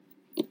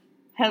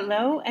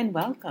Hello and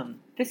welcome.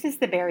 This is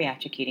the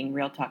Bariatric Eating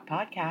Real Talk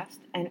podcast,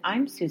 and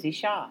I'm Susie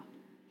Shaw.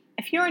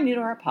 If you're new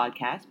to our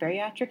podcast,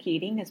 Bariatric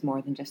Eating is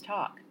more than just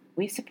talk.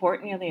 We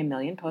support nearly 1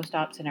 million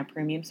post-ops in our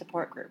premium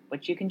support group,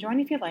 which you can join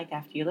if you like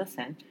after you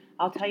listen.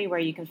 I'll tell you where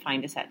you can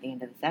find us at the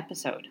end of this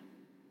episode.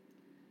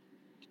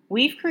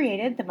 We've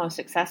created the most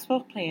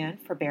successful plan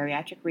for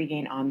bariatric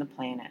regain on the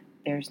planet.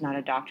 There's not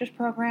a doctor's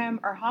program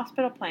or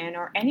hospital plan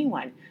or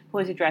anyone who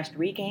has addressed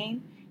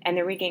regain and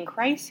the regain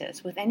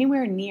crisis with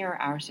anywhere near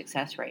our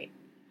success rate.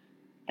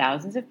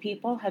 Thousands of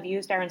people have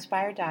used our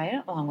Inspire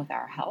diet along with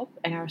our help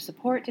and our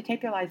support to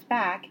take their lives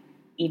back,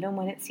 even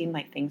when it seemed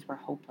like things were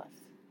hopeless.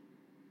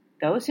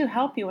 Those who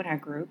help you in our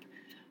group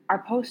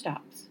are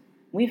post-ops.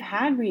 We've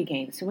had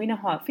regain, so we know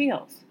how it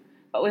feels,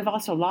 but we've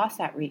also lost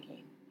that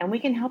regain, and we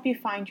can help you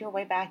find your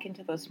way back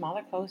into those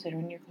smaller clothes that are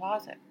in your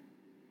closet.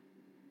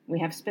 We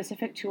have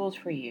specific tools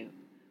for you.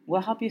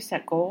 We'll help you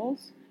set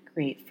goals,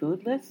 create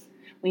food lists.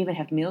 We even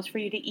have meals for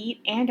you to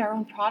eat and our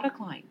own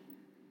product line.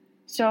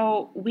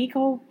 So we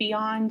go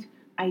beyond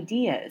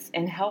ideas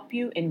and help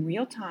you in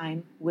real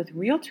time with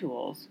real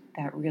tools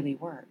that really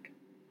work.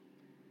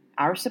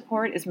 Our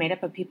support is made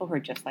up of people who are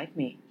just like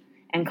me.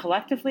 And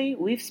collectively,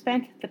 we've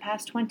spent the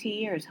past 20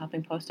 years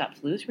helping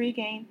post-ops lose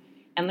regain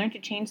and learn to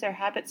change their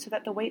habits so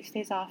that the weight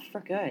stays off for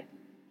good.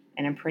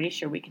 And I'm pretty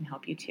sure we can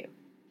help you too.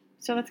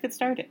 So let's get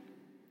started.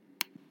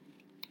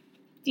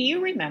 Do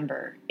you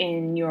remember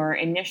in your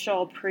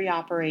initial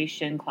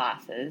pre-operation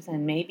classes,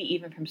 and maybe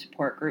even from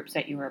support groups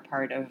that you were a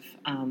part of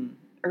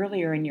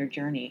earlier in your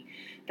journey,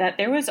 that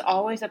there was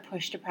always a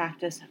push to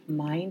practice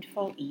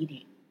mindful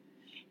eating?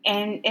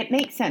 And it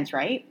makes sense,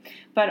 right?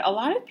 But a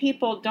lot of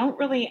people don't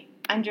really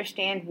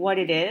understand what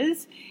it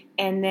is,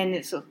 and then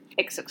it's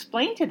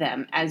explained to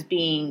them as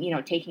being,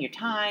 taking your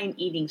time,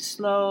 eating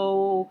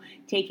slow,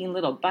 taking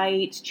little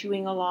bites,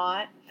 chewing a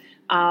lot.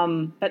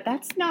 But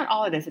that's not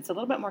all it is. It's a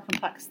little bit more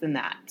complex than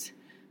that.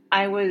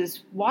 I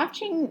was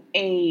watching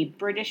a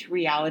British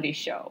reality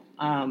show.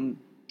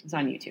 It's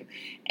on YouTube.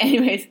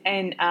 Anyways,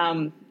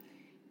 and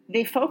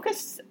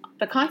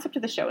the concept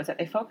of the show is that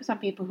they focus on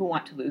people who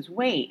want to lose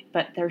weight,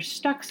 but they're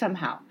stuck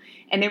somehow.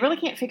 And they really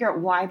can't figure out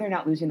why they're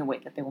not losing the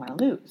weight that they want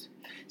to lose.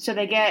 So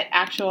they get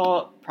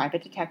actual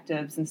private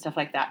detectives and stuff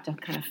like that to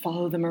kind of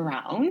follow them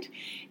around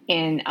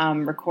and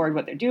record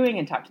what they're doing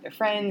and talk to their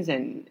friends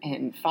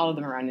and follow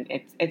them around.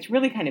 And it's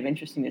really kind of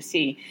interesting to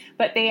see.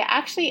 But they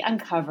actually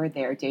uncover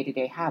their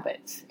day-to-day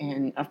habits.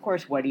 And of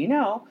course, what do you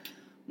know?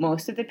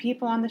 Most of the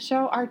people on the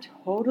show are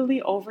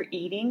totally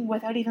overeating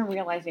without even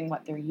realizing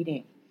what they're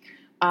eating.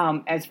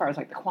 As far as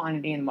like the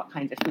quantity and what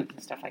kinds of foods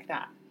and stuff like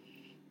that.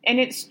 And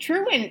it's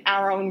true in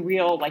our own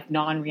real, like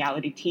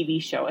non-reality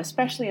TV show,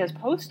 especially as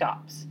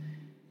post-ops.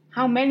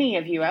 How many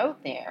of you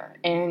out there,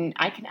 and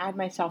I can add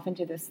myself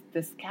into this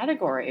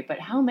category, but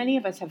how many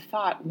of us have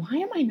thought, why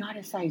am I not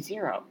a size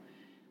 0?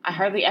 I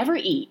hardly ever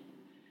eat.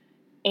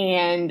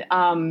 And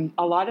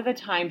a lot of the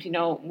times,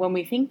 when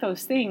we think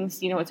those things,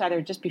 it's either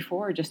just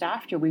before or just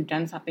after we've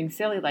done something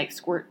silly like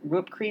squirt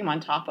whipped cream on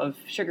top of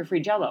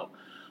sugar-free Jell-O.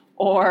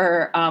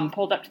 Or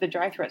pulled up to the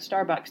drive-thru at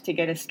Starbucks to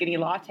get a skinny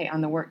latte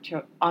on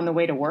the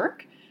way to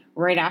work,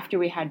 right after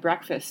we had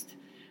breakfast.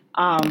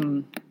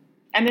 And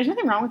there's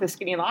nothing wrong with a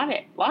skinny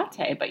latte,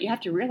 but you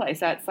have to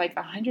realize that's like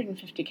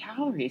 150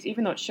 calories.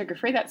 Even though it's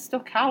sugar-free, that's still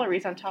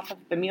calories on top of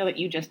the meal that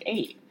you just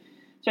ate.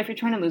 So if you're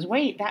trying to lose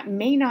weight, that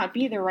may not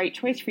be the right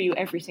choice for you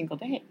every single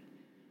day,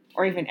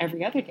 or even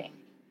every other day.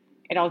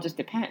 It all just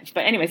depends.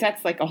 But anyways,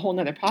 that's like a whole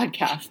nother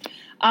podcast.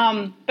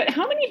 But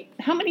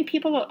how many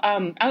people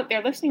out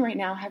there listening right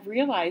now have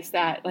realized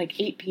that like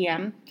 8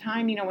 p.m.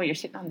 time, where you're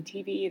sitting on the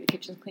TV, the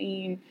kitchen's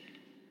clean,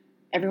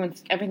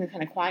 everything's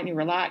kind of quiet and you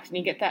relax, and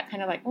you get that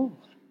kind of like, oh,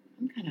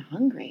 I'm kind of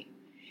hungry.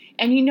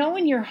 And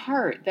in your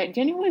heart that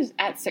dinner was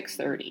at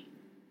 6:30.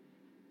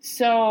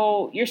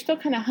 So you're still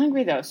kind of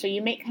hungry though. So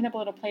you make kind of a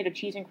little plate of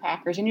cheese and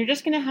crackers, and you're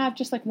just going to have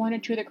just like 1 or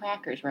 2 of the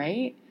crackers,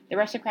 right? The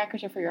rest of the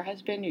crackers are for your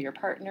husband or your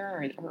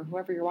partner or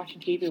whoever you're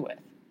watching TV with.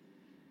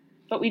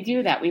 But we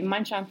do that. We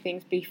munch on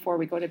things before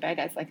we go to bed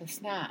as like a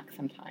snack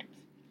sometimes.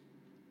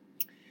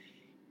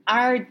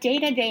 Our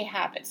day-to-day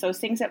habits, those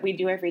things that we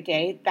do every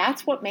day,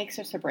 that's what makes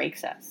us or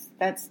breaks us.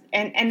 That's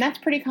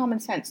pretty common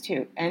sense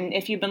too. And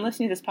if you've been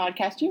listening to this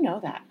podcast, you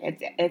know that.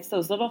 It's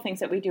those little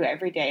things that we do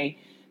every day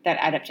that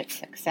add up to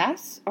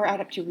success or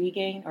add up to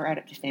regain or add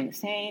up to staying the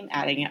same,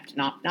 adding up to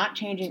not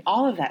changing,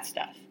 all of that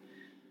stuff.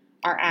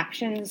 Our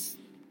actions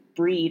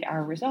breed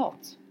our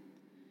results.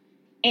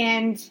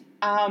 And,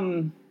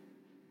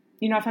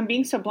 if I'm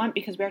being so blunt,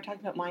 because we are talking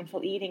about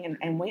mindful eating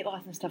and weight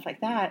loss and stuff like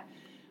that,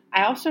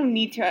 I also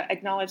need to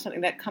acknowledge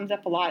something that comes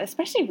up a lot,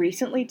 especially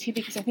recently too,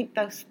 because I think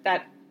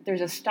that there's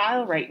a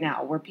style right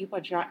now where people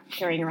are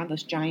carrying around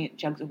those giant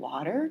jugs of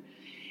water.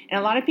 And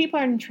a lot of people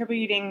are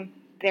attributing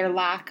their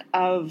lack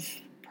of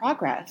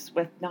progress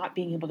with not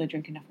being able to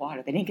drink enough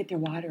water. They didn't get their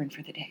water in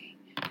for the day.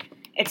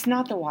 It's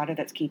not the water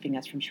that's keeping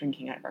us from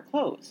shrinking out of our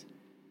clothes.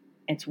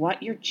 It's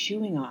what you're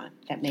chewing on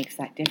that makes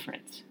that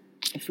difference,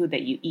 the food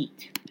that you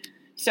eat.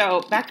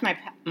 So back to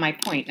my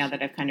point now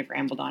that I've kind of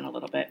rambled on a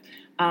little bit.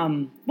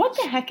 What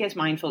the heck is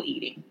mindful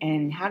eating,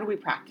 and how do we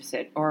practice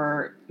it?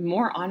 Or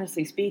more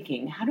honestly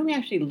speaking, how do we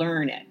actually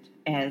learn it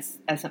as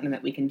something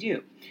that we can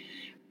do?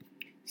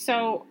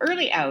 So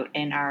early out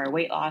in our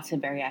weight loss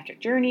and bariatric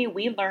journey,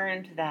 we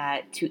learned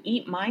that to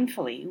eat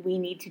mindfully, we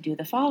need to do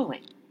the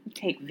following.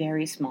 Take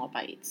very small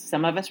bites.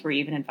 Some of us were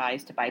even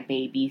advised to buy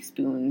baby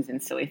spoons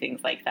and silly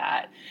things like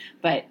that.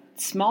 But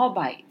small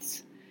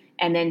bites.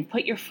 And then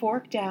put your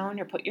fork down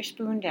or put your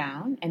spoon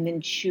down and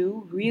then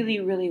chew really,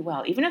 really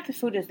well. Even if the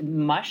food is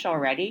mush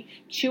already,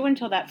 chew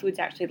until that food's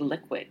actually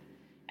liquid.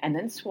 And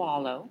then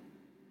swallow.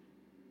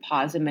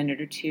 Pause a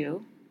minute or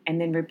two. And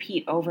then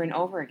repeat over and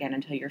over again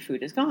until your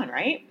food is gone,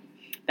 right?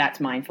 That's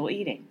mindful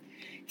eating.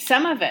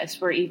 Some of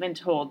us were even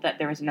told that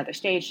there was another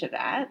stage to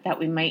that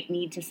we might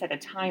need to set a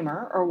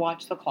timer or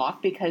watch the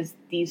clock because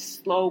these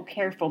slow,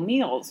 careful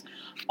meals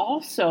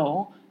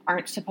also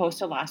aren't supposed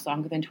to last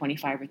longer than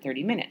 25 or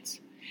 30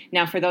 minutes.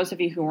 Now, for those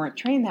of you who weren't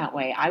trained that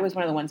way, I was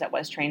one of the ones that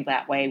was trained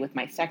that way with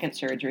my second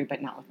surgery,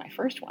 but not with my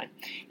first one.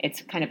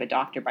 It's kind of a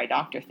doctor by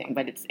doctor thing,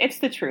 but it's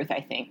the truth,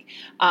 I think.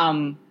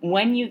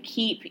 When you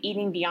keep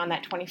eating beyond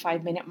that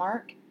 25-minute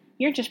mark,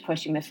 you're just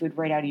pushing the food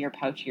right out of your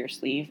pouch or your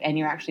sleeve, and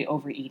you're actually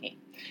overeating.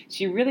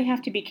 So you really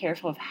have to be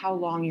careful of how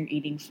long you're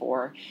eating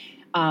for.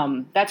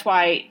 That's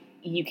why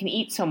you can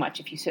eat so much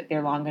if you sit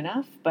there long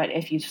enough, but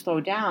if you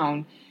slow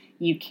down,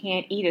 you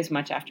can't eat as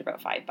much after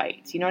about 5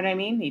 bites. You know what I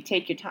mean? You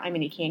take your time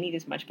and you can't eat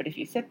as much, but if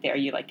you sit there,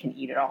 you can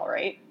eat it all,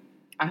 right?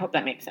 I hope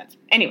that makes sense.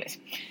 Anyways,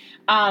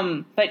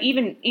 but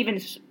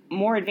even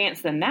more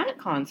advanced than that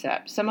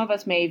concept, some of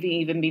us may have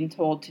even been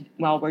told to,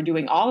 we're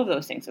doing all of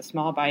those things, the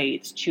small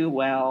bites, chew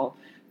well,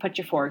 put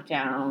your fork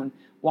down,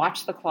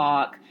 watch the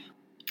clock.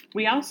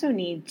 We also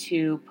need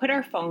to put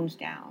our phones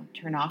down,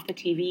 turn off the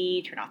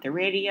TV, turn off the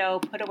radio,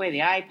 put away the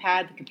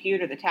iPad, the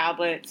computer, the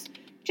tablets,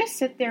 just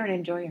sit there and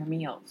enjoy our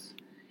meals.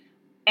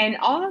 And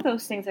all of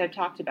those things that I've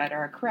talked about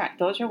are correct.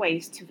 Those are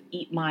ways to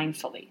eat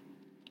mindfully.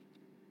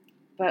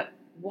 But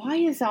why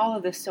is all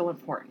of this so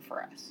important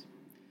for us?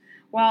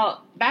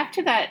 Well, back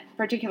to that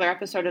particular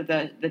episode of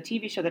the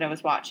TV show that I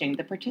was watching,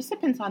 the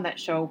participants on that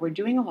show were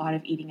doing a lot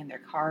of eating in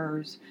their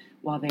cars,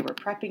 while they were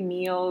prepping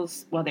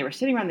meals, while they were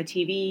sitting around the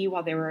TV,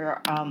 while they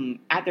were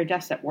at their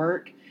desks at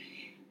work.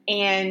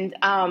 And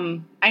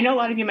I know a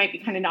lot of you might be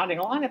kind of nodding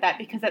along at that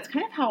because that's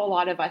kind of how a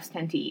lot of us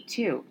tend to eat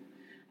too.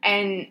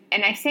 And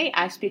I say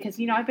us because,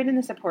 I've been in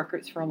the support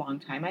groups for a long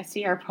time. I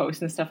see our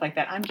posts and stuff like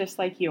that. I'm just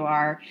like you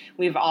are.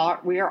 We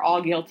are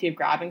all guilty of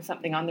grabbing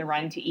something on the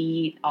run to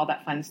eat, all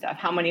that fun stuff.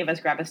 How many of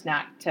us grab a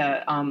snack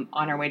to on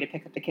our way to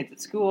pick up the kids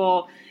at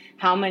school?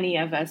 How many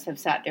of us have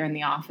sat there in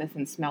the office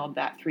and smelled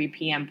that 3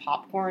 p.m.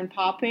 popcorn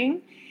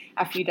popping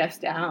a few desks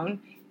down?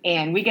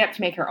 And we get up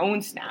to make our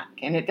own snack.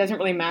 And it doesn't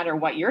really matter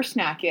what your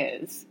snack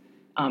is,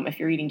 if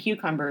you're eating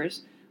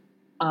cucumbers,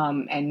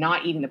 and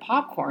not eating the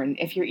popcorn.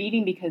 If you're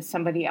eating because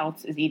somebody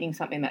else is eating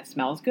something that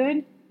smells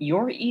good,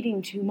 you're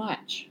eating too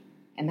much.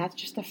 And that's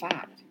just a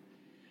fact.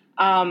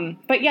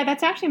 But yeah,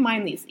 that's actually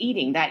mindless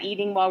eating. That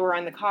eating while we're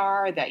in the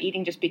car, that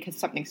eating just because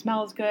something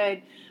smells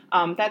good.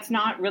 That's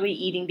not really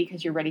eating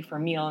because you're ready for a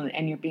meal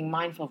and you're being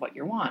mindful of what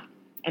you want.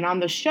 And on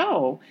the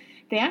show,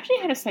 they actually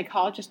had a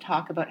psychologist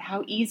talk about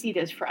how easy it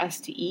is for us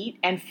to eat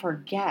and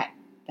forget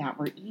that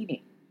we're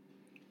eating.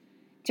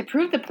 To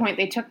prove the point,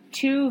 they took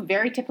 2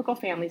 very typical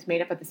families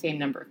made up of the same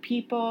number of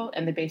people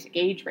and the basic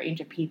age range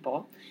of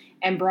people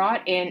and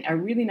brought in a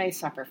really nice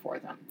supper for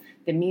them.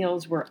 The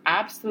meals were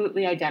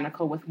absolutely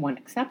identical with one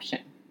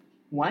exception.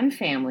 One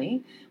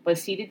family was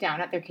seated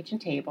down at their kitchen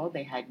table.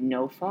 They had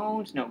no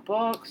phones, no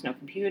books, no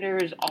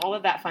computers. All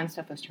of that fun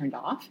stuff was turned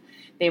off.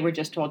 They were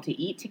just told to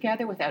eat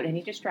together without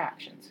any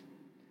distractions.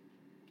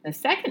 The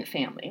second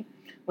family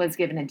was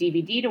given a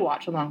DVD to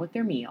watch along with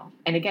their meal.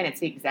 And again, it's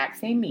the exact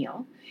same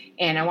meal.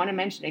 And I want to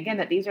mention again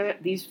that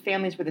these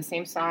families were the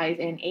same size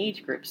and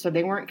age group. So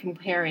they weren't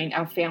comparing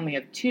a family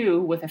of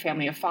 2 with a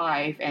family of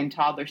 5 and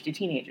toddlers to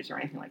teenagers or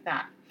anything like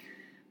that.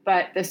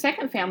 But the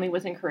second family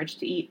was encouraged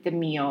to eat the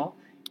meal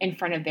in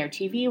front of their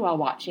TV while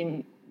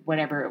watching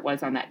whatever it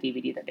was on that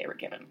DVD that they were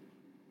given.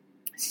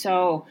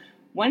 So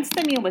once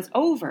the meal was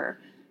over,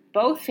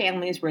 both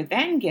families were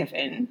then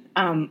given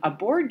a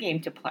board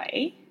game to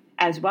play,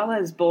 as well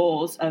as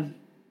bowls of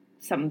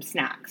some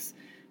snacks.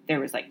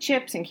 There was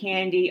chips and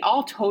candy,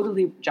 all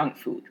totally junk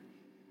food.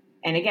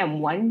 And again,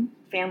 one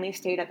family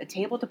stayed at the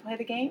table to play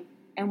the game,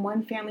 and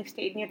one family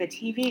stayed near the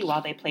TV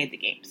while they played the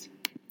games.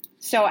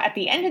 So at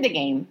the end of the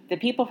game, the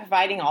people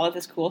providing all of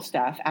this cool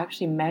stuff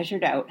actually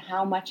measured out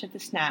how much of the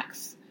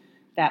snacks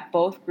that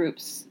both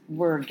groups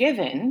were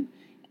given,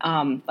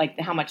 how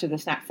much of the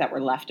snacks that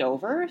were left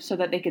over, so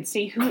that they could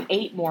see who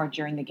ate more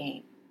during the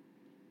game.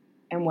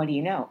 And what do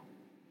you know?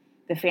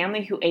 The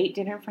family who ate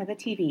dinner in front of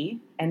the TV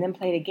and then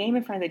played a game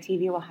in front of the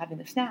TV while having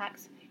the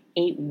snacks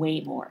ate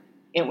way more.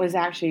 It was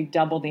actually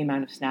double the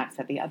amount of snacks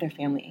that the other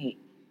family ate.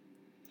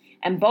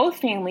 And both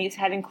families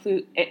had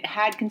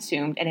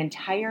consumed an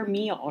entire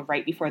meal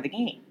right before the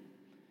game.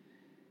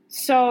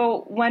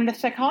 So when the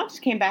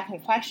psychologist came back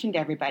and questioned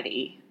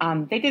everybody,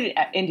 they did it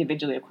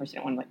individually, of course. They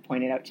didn't want to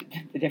point it out to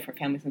the different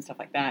families and stuff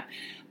like that.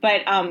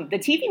 But the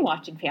TV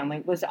watching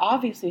family was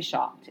obviously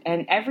shocked,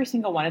 and every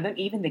single one of them,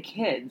 even the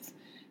kids,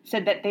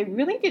 said that they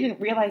really didn't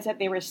realize that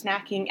they were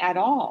snacking at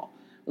all,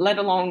 let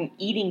alone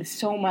eating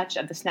so much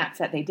of the snacks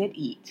that they did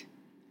eat.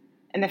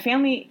 And the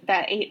family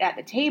that ate at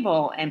the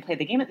table and played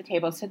the game at the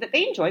table said that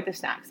they enjoyed the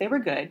snacks. They were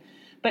good.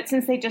 But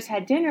since they just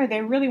had dinner,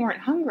 they really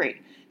weren't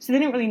hungry. So they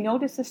didn't really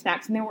notice the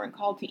snacks, and they weren't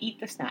called to eat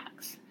the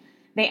snacks.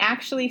 They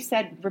actually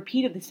said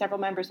repeatedly, several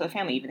members of the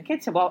family, even the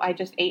kids said, well, I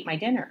just ate my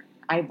dinner.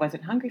 I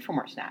wasn't hungry for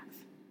more snacks.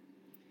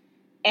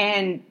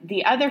 And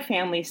the other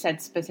family said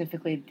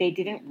specifically they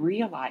didn't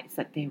realize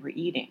that they were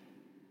eating.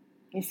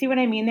 You see what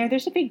I mean there?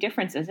 There's a big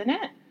difference, isn't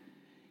it?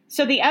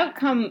 So the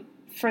outcome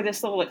for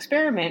this little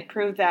experiment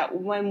proved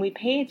that when we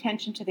pay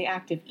attention to the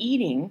act of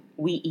eating,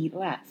 we eat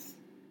less.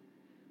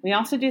 We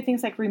also do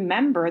things like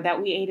remember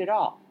that we ate it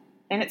all.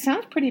 And it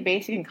sounds pretty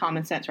basic and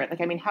common sense, right?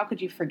 Like, I mean, how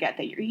could you forget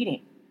that you're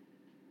eating?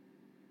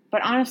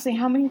 But honestly,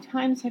 how many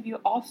times have you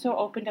also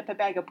opened up a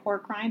bag of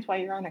pork rinds while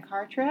you're on a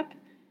car trip?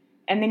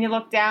 And then you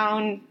look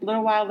down a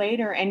little while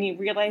later and you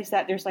realize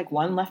that there's like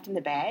one left in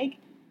the bag,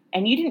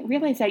 and you didn't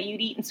realize that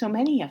you'd eaten so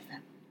many of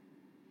them.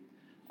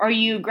 Or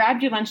you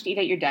grabbed your lunch to eat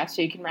at your desk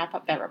so you can wrap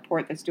up that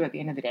report that's due at the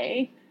end of the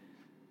day,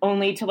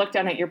 only to look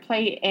down at your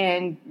plate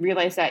and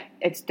realize that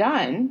it's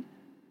done,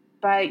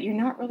 but you're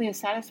not really as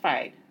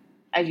satisfied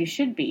as you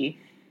should be,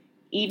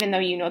 even though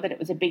you know that it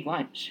was a big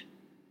lunch.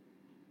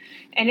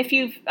 And if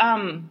you've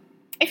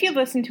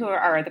listened to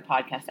our other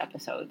podcast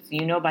episodes,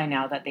 you know by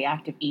now that the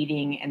act of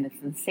eating and the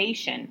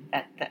sensation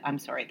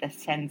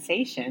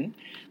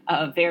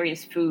of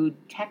various food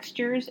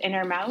textures in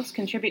our mouths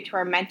contribute to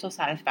our mental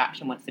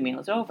satisfaction once the meal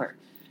is over.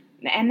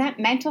 And that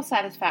mental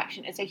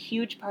satisfaction is a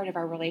huge part of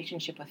our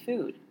relationship with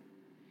food.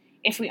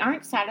 If we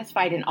aren't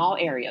satisfied in all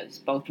areas,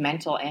 both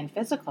mental and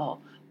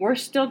physical, we're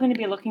still going to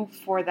be looking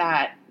for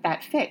that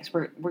fix.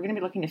 We're going to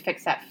be looking to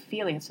fix that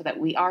feeling so that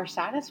we are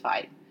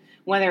satisfied,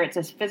 whether it's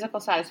a physical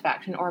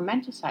satisfaction or a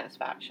mental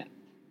satisfaction.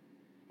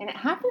 And it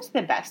happens to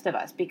the best of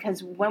us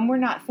because when we're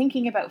not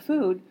thinking about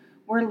food,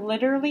 we're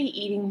literally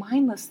eating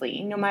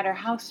mindlessly, no matter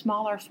how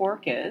small our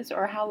fork is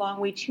or how long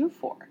we chew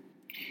for.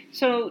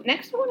 So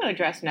next I want to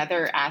address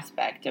another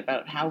aspect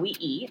about how we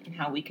eat and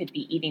how we could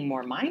be eating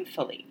more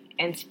mindfully.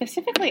 And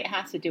specifically, it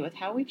has to do with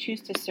how we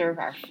choose to serve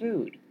our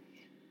food.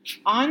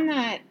 On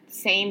that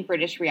same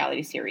British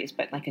reality series,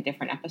 but like a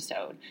different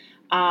episode,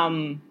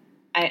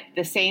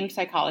 the same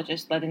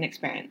psychologist led an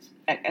experiment,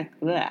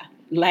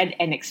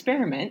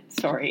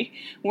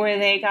 where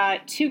they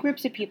got two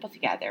groups of people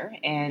together,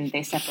 and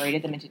they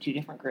separated them into two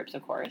different groups,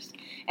 of course,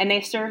 and they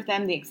served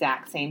them the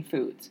exact same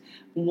foods.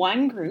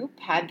 One group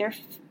had their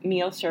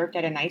meal served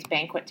at a nice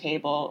banquet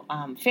table,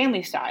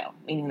 family style,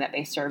 meaning that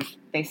they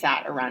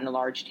sat around a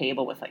large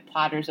table with like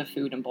platters of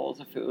food and bowls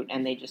of food,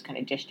 and they just kind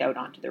of dished out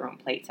onto their own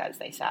plates as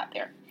they sat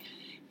there.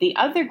 The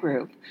other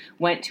group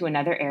went to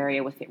another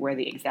area where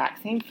the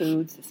exact same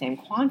foods, the same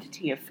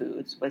quantity of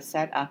foods, was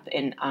set up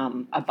in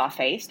a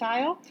buffet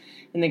style,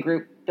 and the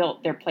group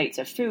built their plates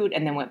of food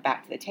and then went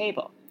back to the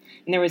table.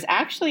 And there was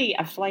actually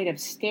a flight of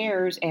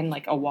stairs and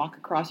like a walk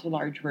across a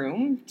large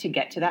room to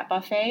get to that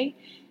buffet.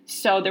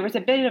 So there was a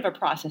bit of a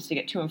process to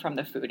get to and from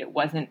the food. It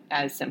wasn't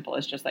as simple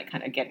as just like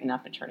kind of getting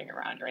up and turning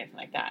around or anything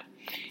like that.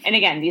 And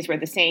again, these were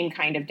the same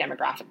kind of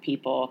demographic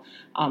people.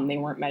 They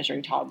weren't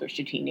measuring toddlers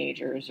to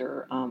teenagers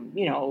or,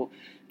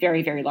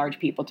 very, very large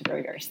people to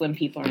very, very slim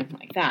people or anything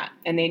like that.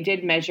 And they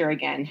did measure,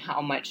 again, how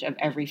much of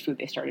every food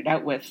they started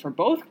out with for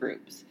both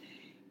groups.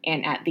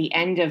 And at the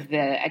end of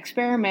the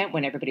experiment,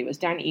 when everybody was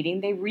done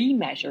eating, they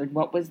remeasured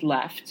what was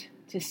left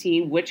to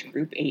see which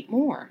group ate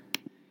more.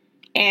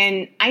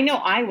 And I know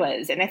I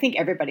was, and I think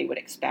everybody would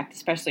expect,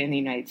 especially in the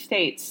United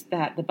States,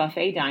 that the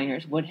buffet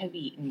diners would have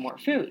eaten more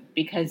food,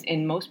 because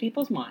in most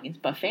people's minds,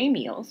 buffet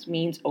meals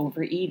means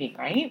overeating,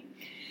 right?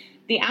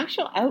 The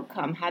actual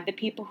outcome had the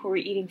people who were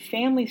eating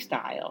family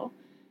style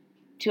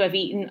to have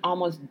eaten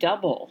almost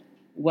double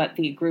what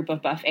the group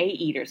of buffet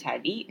eaters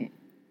had eaten.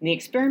 And the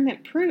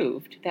experiment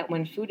proved that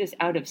when food is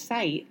out of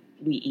sight,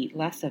 we eat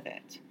less of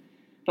it.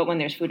 But when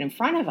there's food in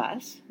front of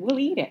us, we'll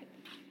eat it.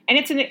 And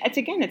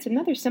it's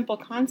another simple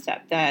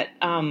concept that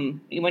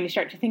when you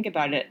start to think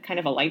about it, kind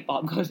of a light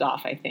bulb goes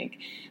off, I think.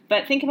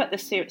 But think about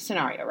this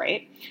scenario,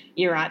 right?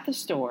 You're at the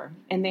store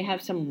and they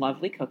have some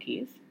lovely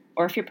cookies,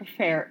 or if you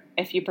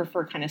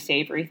prefer kind of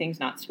savory things,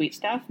 not sweet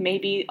stuff,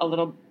 maybe a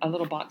little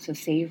box of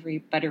savory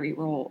buttery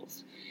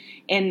rolls.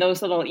 And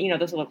those little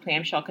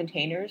clamshell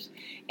containers,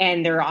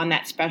 and they're on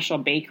that special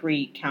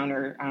bakery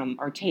counter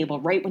or table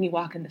right when you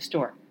walk in the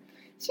store.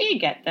 So you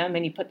get them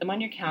and you put them on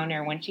your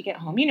counter once you get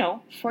home,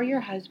 for your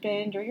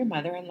husband or your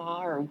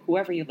mother-in-law or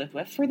whoever you live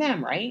with, for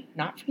them, right?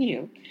 Not for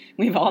you.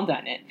 We've all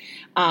done it.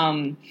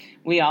 And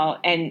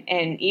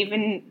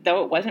even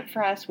though it wasn't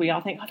for us, we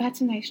all think, oh, that's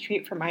a nice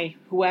treat for my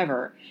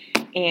whoever.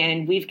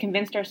 And we've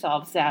convinced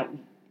ourselves that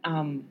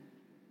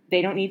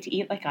They don't need to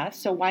eat like us,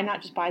 so why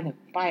not just buy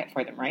it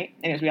for them, right?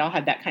 Anyways, we all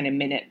had that kind of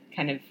minute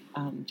kind of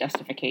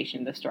justification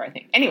in the store, I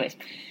think. Anyways,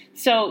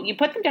 so you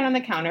put them down on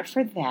the counter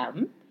for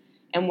them,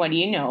 and what do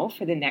you know?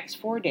 For the next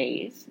 4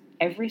 days,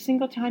 every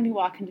single time you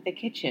walk into the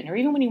kitchen, or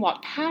even when you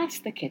walk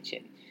past the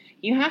kitchen,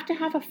 you have to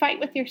have a fight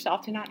with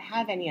yourself to not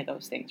have any of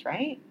those things,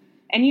 right?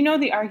 And you know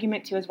the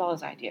argument too as well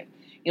as I do.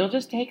 You'll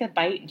just take a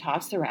bite and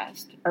toss the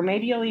rest, or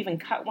maybe you'll even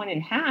cut one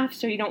in half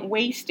so you don't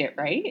waste it,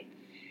 right?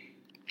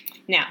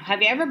 Now,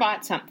 have you ever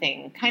bought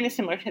something kind of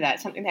similar to that,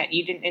 something that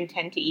you didn't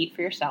intend to eat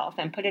for yourself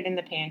and put it in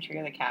the pantry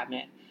or the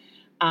cabinet?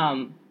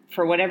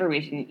 For whatever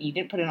reason, you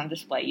didn't put it on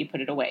display, you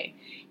put it away.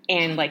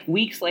 And like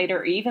weeks later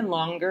or even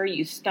longer,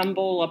 you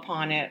stumble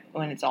upon it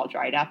when it's all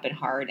dried up and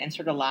hard and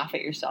sort of laugh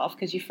at yourself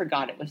because you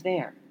forgot it was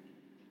there.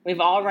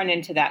 We've all run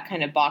into that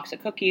kind of box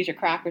of cookies or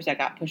crackers that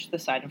got pushed to the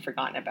side and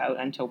forgotten about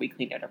until we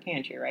cleaned out our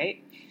pantry,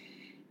 right?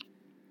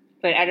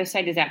 But out of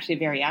sight is actually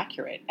very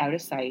accurate. Out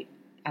of sight,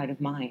 out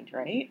of mind,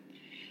 right?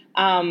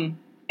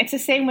 It's the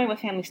same way with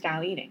family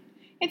style eating.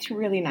 It's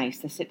really nice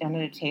to sit down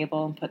at a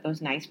table and put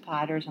those nice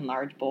platters and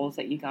large bowls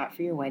that you got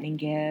for your wedding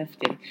gift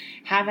and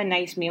have a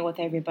nice meal with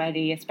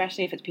everybody,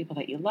 especially if it's people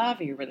that you love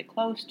or you're really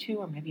close to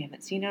or maybe you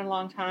haven't seen in a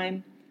long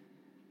time.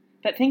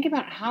 But think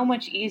about how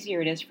much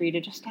easier it is for you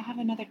to just have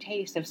another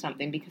taste of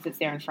something because it's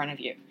there in front of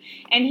you.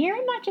 And here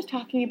I'm not just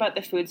talking about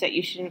the foods that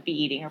you shouldn't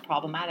be eating or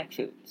problematic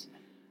foods.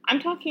 I'm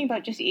talking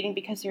about just eating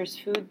because there's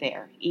food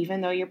there,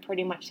 even though you're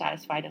pretty much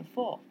satisfied and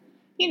full.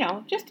 You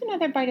know, just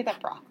another bite of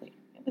that broccoli.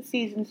 It was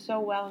seasoned so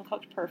well and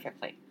cooked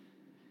perfectly.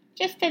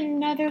 Just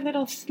another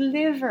little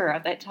sliver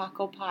of that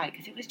taco pie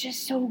because it was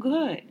just so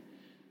good.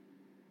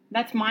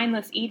 That's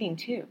mindless eating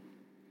too.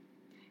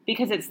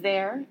 Because it's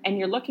there and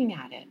you're looking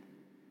at it.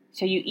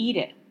 So you eat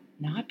it,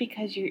 not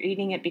because you're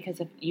eating it because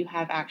you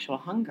have actual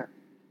hunger.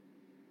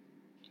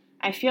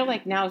 I feel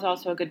like now is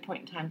also a good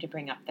point in time to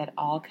bring up that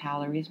all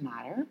calories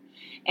matter.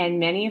 And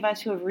many of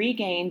us who have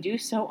regained do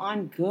so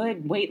on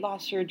good weight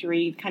loss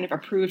surgery kind of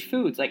approved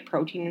foods like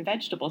protein and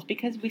vegetables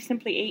because we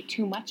simply ate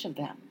too much of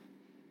them.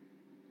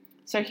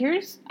 So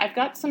I've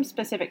got some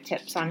specific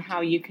tips on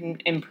how you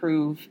can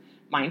improve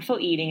mindful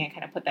eating and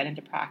kind of put that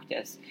into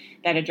practice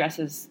that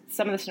addresses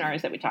some of the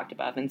scenarios that we talked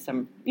about and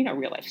some,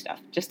 real life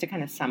stuff, just to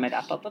kind of sum it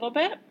up a little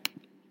bit.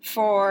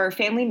 For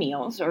family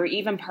meals or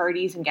even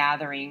parties and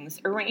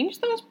gatherings, arrange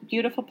those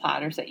beautiful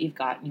platters that you've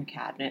got in your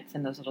cabinets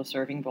and those little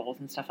serving bowls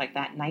and stuff like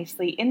that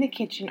nicely in the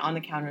kitchen on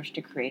the counters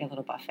to create a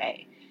little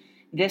buffet.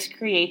 This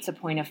creates a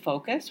point of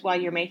focus while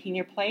you're making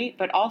your plate,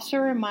 but also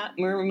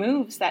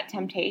removes that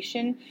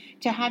temptation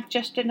to have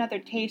just another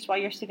taste while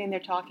you're sitting there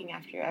talking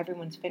after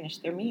everyone's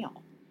finished their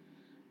meal.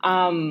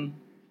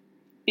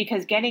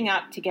 Because getting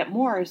up to get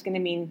more is going to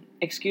mean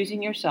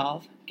excusing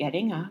yourself,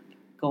 getting up,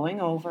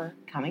 going over,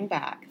 coming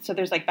back. So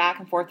there's like back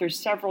and forth. There's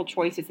several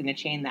choices in the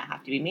chain that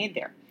have to be made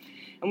there.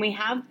 And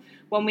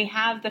when we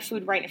have the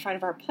food right in front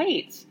of our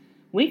plates,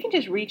 we can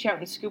just reach out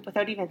and scoop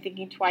without even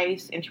thinking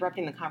twice,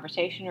 interrupting the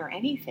conversation or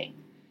anything.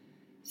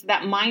 So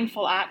that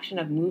mindful action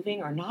of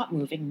moving or not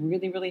moving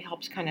really, really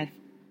helps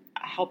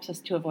us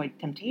to avoid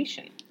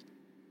temptation.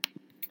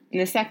 And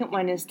the second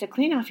one is to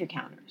clean off your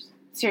counters.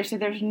 Seriously,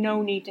 there's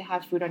no need to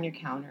have food on your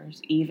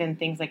counters. Even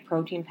things like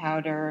protein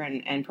powder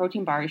and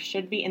protein bars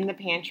should be in the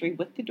pantry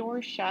with the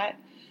doors shut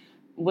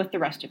with the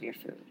rest of your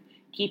food.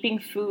 Keeping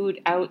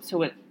food out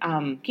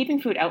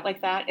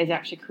like that is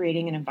actually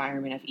creating an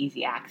environment of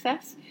easy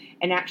access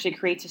and actually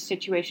creates a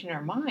situation in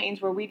our minds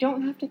where we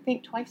don't have to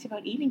think twice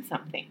about eating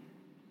something.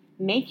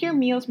 Make your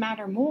meals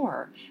matter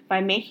more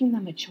by making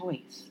them a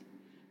choice.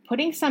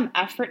 Putting some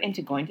effort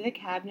into going to the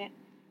cabinet,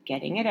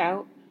 getting it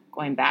out,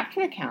 going back to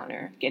the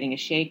counter, getting a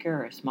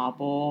shaker or a small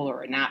bowl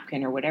or a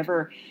napkin or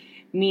whatever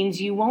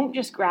means you won't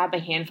just grab a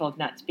handful of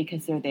nuts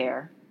because they're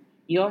there.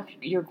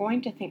 You're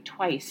going to think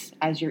twice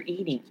as you're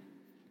eating.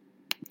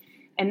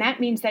 And that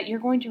means that you're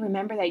going to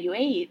remember that you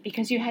ate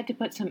because you had to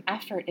put some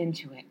effort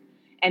into it.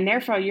 And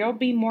therefore, you'll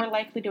be more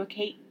likely to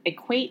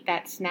equate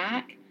that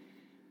snack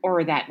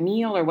or that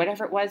meal or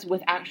whatever it was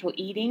with actual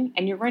eating.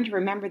 And you're going to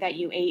remember that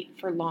you ate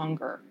for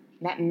longer.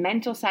 That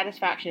mental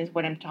satisfaction is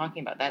what I'm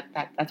talking about.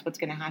 That's what's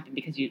going to happen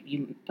because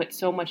you put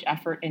so much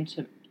effort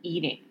into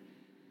eating.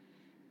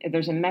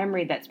 There's a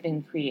memory that's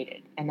been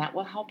created, and that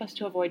will help us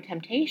to avoid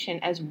temptation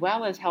as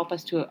well as help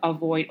us to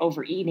avoid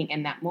overeating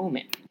in that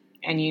moment.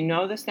 And you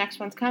know this next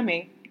one's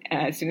coming.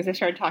 As soon as I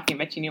started talking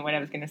about, you knew what I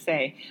was going to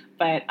say.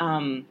 But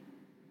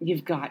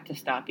you've got to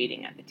stop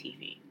eating at the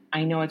TV.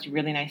 I know it's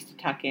really nice to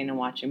tuck in and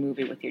watch a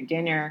movie with your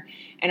dinner,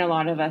 and a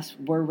lot of us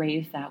were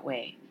raised that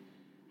way.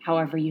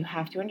 However, you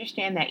have to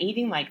understand that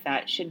eating like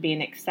that should be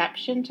an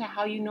exception to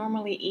how you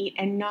normally eat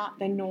and not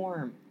the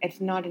norm. It's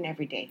not an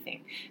everyday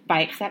thing. By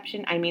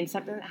exception, I mean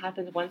something that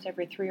happens once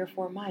every 3 or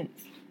 4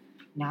 months.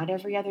 Not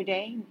every other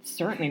day,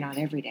 certainly not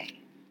every day.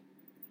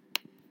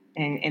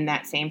 And in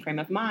that same frame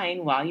of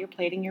mind, while you're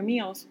plating your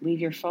meals, leave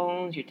your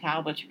phones, your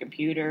tablets, your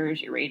computers,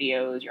 your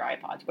radios, your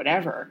iPods,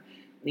 whatever.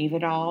 Leave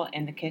it all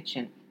in the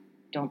kitchen.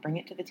 Don't bring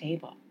it to the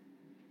table.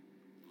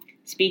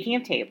 Speaking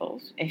of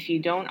tables, if you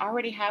don't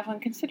already have one,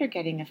 consider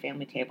getting a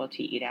family table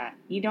to eat at.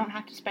 You don't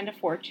have to spend a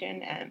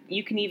fortune.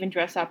 You can even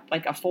dress up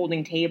like a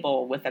folding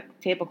table with a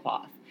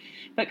tablecloth.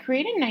 But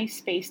create a nice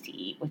space to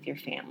eat with your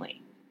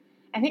family.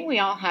 I think we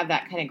all have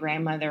that kind of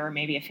grandmother or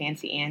maybe a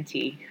fancy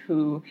auntie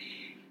who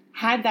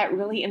had that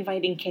really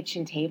inviting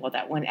kitchen table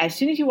that when, as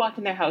soon as you walked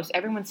in their house,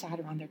 everyone sat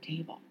around their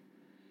table.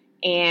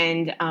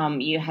 And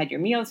you had your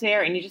meals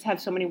there, and you just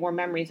have so many more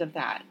memories of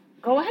that.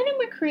 Go ahead and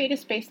recreate a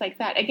space like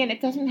that. Again,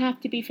 it doesn't have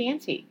to be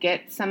fancy.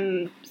 Get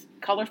some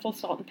colorful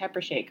salt and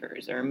pepper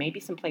shakers or maybe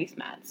some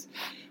placemats.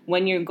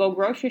 When you go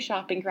grocery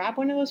shopping, grab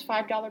one of those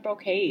 $5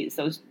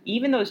 bouquets,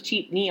 even those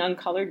cheap neon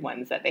colored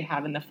ones that they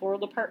have in the floral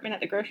department at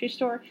the grocery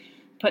store.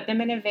 Put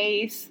them in a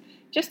vase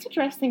just to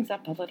dress things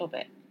up a little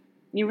bit.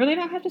 You really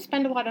don't have to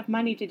spend a lot of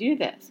money to do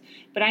this,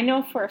 but I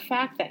know for a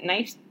fact that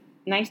nice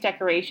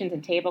decorations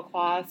and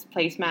tablecloths,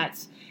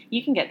 placemats,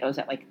 you can get those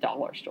at like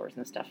dollar stores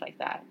and stuff like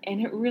that. And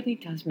it really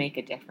does make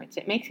a difference.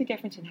 It makes a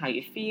difference in how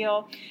you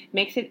feel.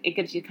 It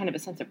gives you kind of a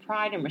sense of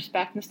pride and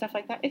respect and stuff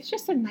like that. It's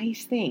just a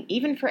nice thing,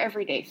 even for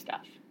everyday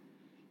stuff.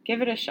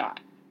 Give it a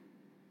shot.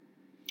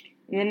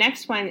 And the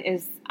next one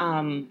is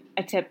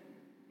a tip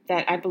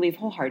that I believe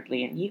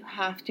wholeheartedly in. You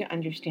have to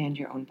understand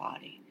your own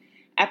body.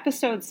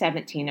 Episode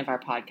 17 of our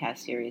podcast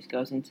series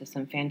goes into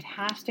some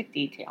fantastic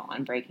detail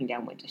on breaking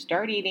down when to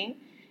start eating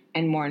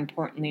and, more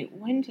importantly,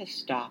 when to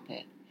stop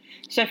it.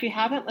 So if you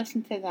haven't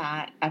listened to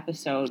that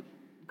episode,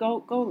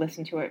 go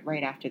listen to it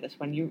right after this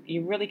one.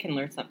 You really can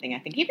learn something, I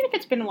think. Even if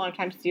it's been a long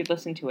time since you've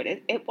listened to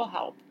it, it will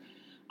help.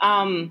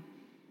 And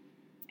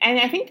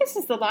I think this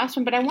is the last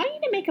one, but I want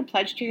you to make a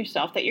pledge to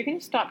yourself that you're going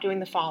to stop doing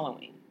the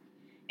following.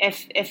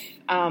 If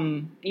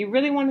you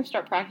really want to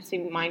start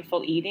practicing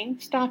mindful eating,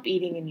 stop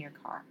eating in your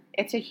car.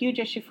 It's a huge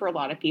issue for a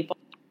lot of people.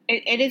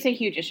 It is a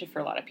huge issue for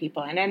a lot of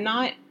people. And I'm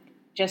not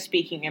just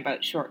speaking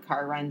about short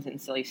car runs and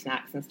silly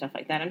snacks and stuff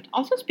like that. I'm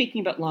also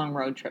speaking about long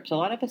road trips. A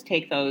lot of us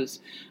take those,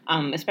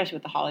 especially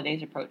with the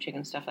holidays approaching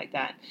and stuff like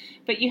that.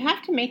 But you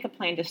have to make a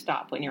plan to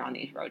stop when you're on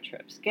these road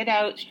trips. Get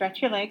out,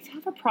 stretch your legs,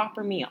 have a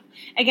proper meal.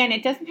 Again,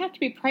 it doesn't have to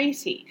be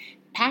pricey.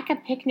 Pack a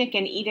picnic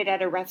and eat it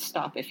at a rest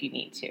stop if you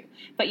need to.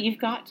 But you've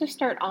got to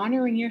start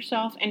honoring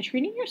yourself and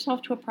treating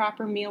yourself to a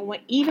proper meal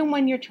even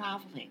when you're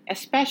traveling,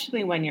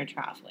 especially when you're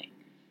traveling.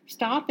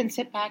 Stop and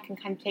sit back and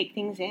kind of take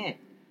things in.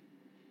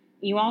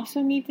 You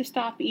also need to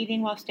stop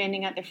eating while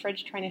standing at the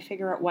fridge trying to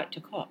figure out what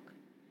to cook.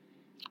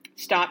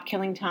 Stop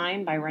killing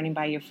time by running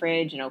by your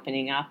fridge and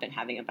opening up and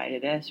having a bite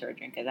of this or a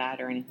drink of that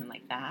or anything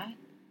like that.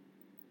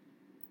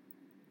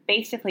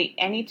 Basically,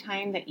 any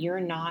time that you're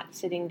not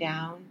sitting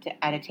down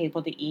at a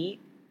table to eat,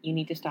 you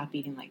need to stop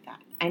eating like that.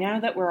 I know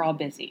that we're all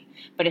busy,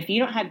 but if you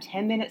don't have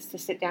 10 minutes to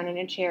sit down in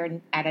a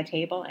chair at a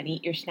table and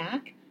eat your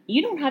snack,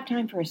 you don't have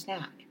time for a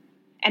snack.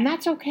 And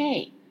that's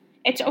okay.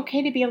 It's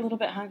okay to be a little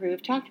bit hungry.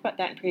 We've talked about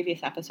that in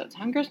previous episodes.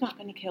 Hunger's not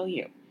going to kill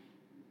you.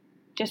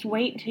 Just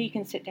wait until you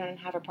can sit down and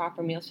have a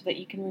proper meal so that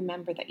you can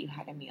remember that you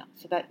had a meal,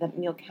 so that the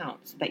meal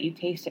counts, so that you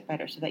taste it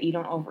better, so that you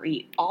don't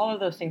overeat. All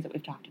of those things that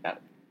we've talked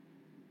about.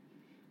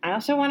 I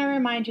also want to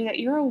remind you that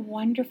you're a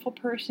wonderful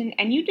person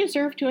and you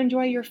deserve to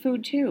enjoy your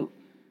food too.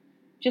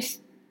 Just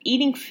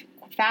eating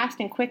fast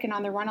and quick and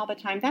on the run all the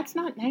time, that's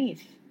not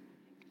nice.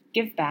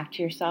 Give back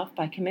to yourself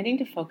by committing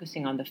to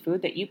focusing on the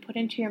food that you put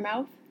into your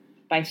mouth,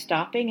 by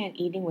stopping and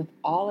eating with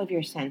all of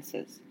your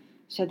senses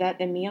so that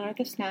the meal or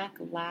the snack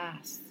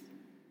lasts.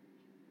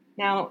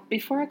 Now,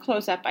 before I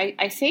close up,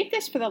 I saved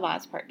this for the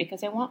last part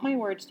because I want my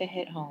words to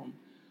hit home.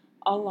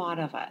 A lot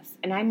of us,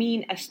 and I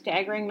mean a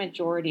staggering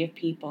majority of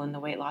people in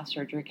the weight loss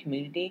surgery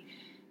community,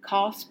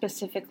 call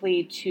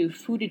specifically to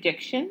food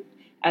addiction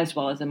as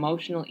well as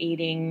emotional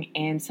eating,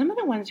 and some of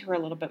the ones who are a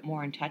little bit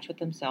more in touch with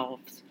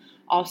themselves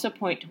also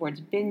point towards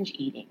binge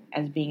eating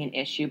as being an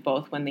issue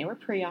both when they were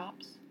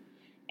pre-ops,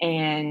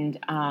 and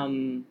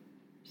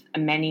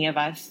many of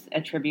us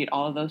attribute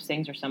all of those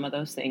things or some of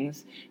those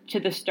things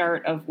to the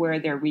start of where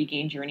their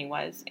regain journey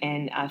was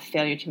and a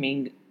failure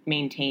to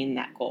maintain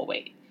that goal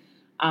weight.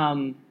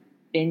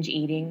 Binge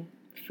eating,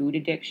 food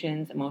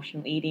addictions,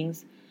 emotional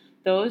eatings,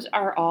 those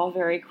are all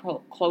very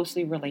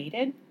closely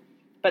related.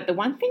 But the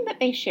one thing that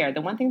they share,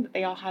 the one thing that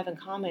they all have in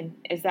common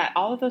is that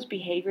all of those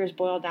behaviors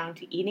boil down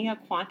to eating a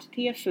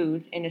quantity of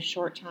food in a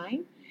short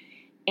time.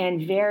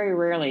 And very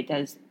rarely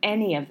does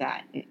any of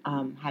that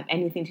have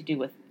anything to do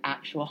with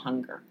actual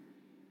hunger.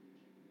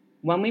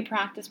 When we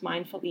practice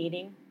mindful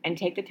eating and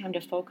take the time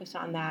to focus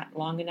on that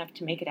long enough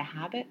to make it a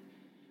habit,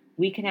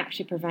 we can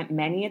actually prevent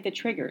many of the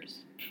triggers,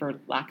 for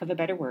lack of a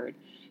better word,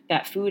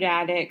 that food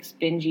addicts,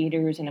 binge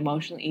eaters, and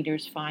emotional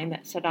eaters find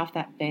that set off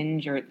that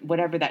binge or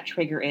whatever that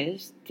trigger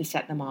is to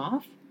set them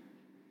off.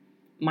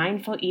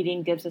 Mindful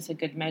eating gives us a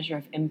good measure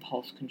of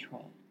impulse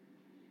control.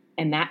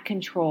 And that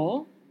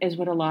control is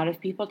what a lot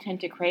of people tend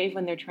to crave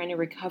when they're trying to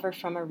recover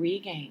from a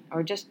regain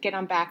or just get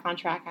back on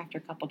track after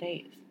a couple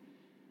days.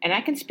 And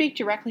I can speak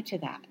directly to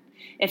that.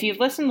 If you've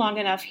listened long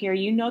enough here,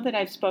 you know that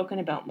I've spoken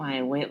about my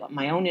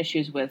own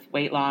issues with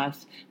weight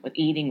loss, with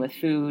eating, with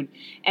food,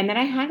 and that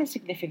I had a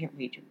significant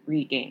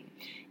regain.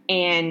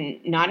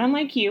 And not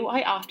unlike you,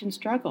 I often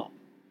struggle.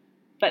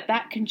 But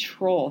that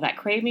control, that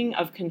craving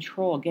of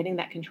control, getting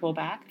that control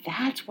back,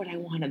 that's what I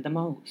wanted the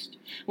most.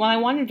 While I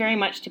wanted very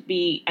much to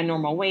be a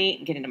normal weight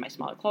and get into my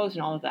smaller clothes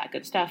and all of that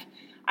good stuff,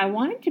 I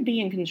wanted to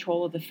be in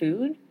control of the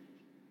food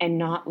and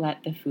not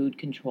let the food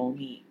control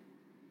me.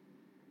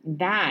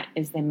 That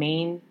is the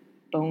main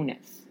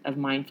bonus of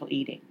mindful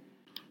eating.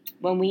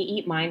 When we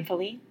eat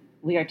mindfully,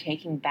 we are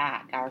taking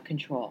back our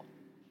control.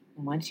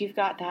 And once you've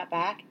got that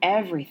back,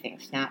 everything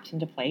snaps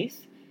into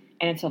place,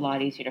 and it's a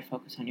lot easier to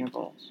focus on your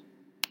goals.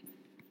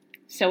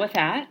 So with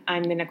that,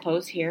 I'm going to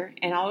close here,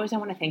 and I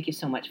want to thank you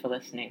so much for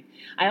listening.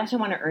 I also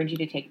want to urge you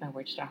to take my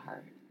words to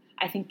heart.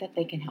 I think that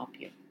they can help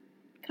you.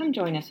 Come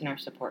join us in our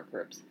support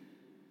groups.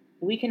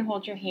 We can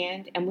hold your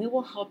hand, and we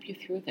will help you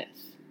through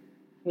this.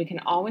 We can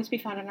always be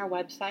found on our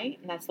website,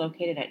 and that's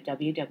located at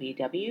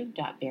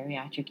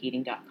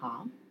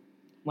www.bariatriceating.com.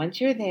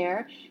 Once you're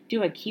there,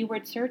 do a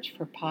keyword search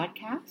for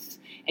podcasts,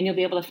 and you'll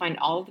be able to find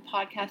all of the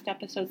podcast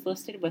episodes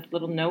listed with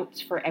little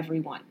notes for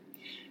everyone.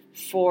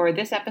 For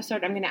this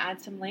episode, I'm going to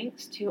add some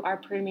links to our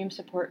premium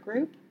support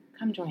group.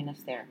 Come join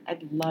us there.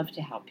 I'd love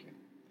to help you.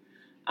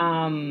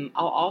 I'll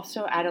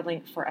also add a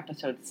link for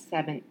episode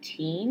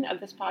 17 of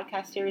this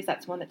podcast series.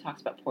 That's one that talks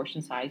about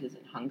portion sizes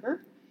and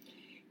hunger.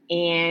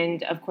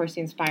 And, of course,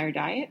 the Inspire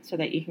Diet, so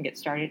that you can get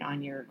started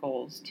on your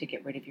goals to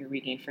get rid of your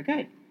regain for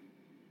good.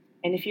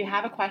 And if you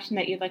have a question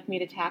that you'd like me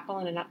to tackle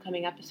in an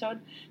upcoming episode,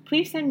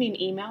 please send me an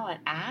email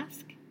at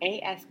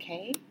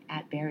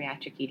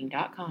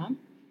ask@bariatriceating.com.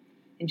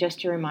 And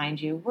just to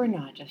remind you, we're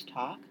not just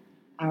talk.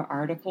 Our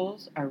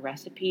articles, our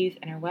recipes,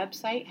 and our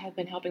website have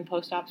been helping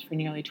post-ops for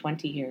nearly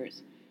 20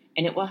 years,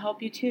 and it will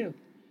help you too.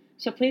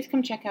 So please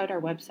come check out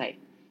our website.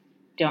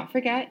 Don't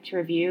forget to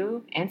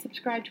review and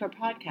subscribe to our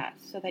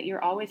podcast so that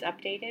you're always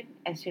updated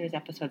as soon as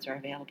episodes are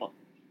available.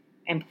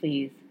 And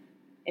please,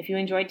 if you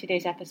enjoyed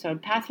today's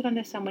episode, pass it on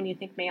to someone you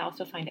think may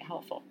also find it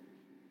helpful.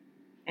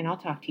 And I'll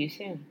talk to you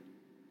soon.